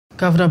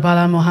Governor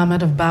Bala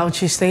Mohammed of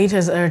Bauchi State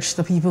has urged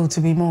the people to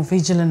be more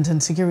vigilant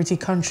and security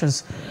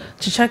conscious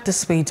to check the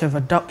spate of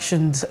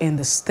abductions in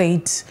the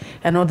state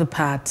and other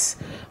parts.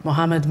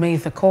 Mohammed made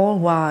the call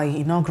while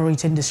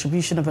inaugurating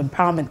distribution of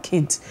empowerment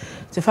kits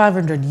to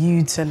 500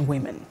 youths and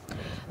women.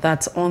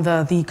 That's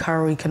under the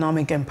Karo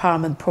Economic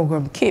Empowerment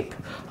Program KIP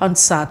on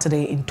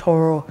Saturday in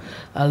Toro,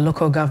 a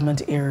local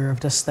government area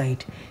of the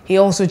state. He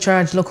also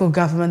charged local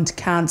government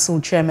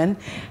council chairmen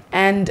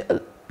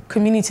and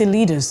community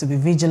leaders to be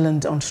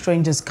vigilant on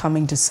strangers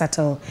coming to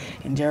settle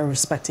in their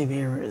respective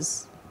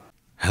areas.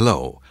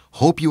 Hello,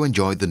 hope you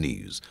enjoyed the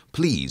news.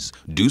 Please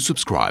do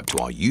subscribe to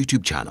our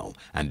YouTube channel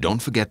and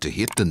don't forget to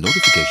hit the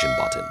notification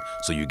button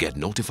so you get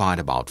notified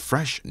about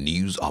fresh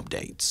news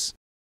updates.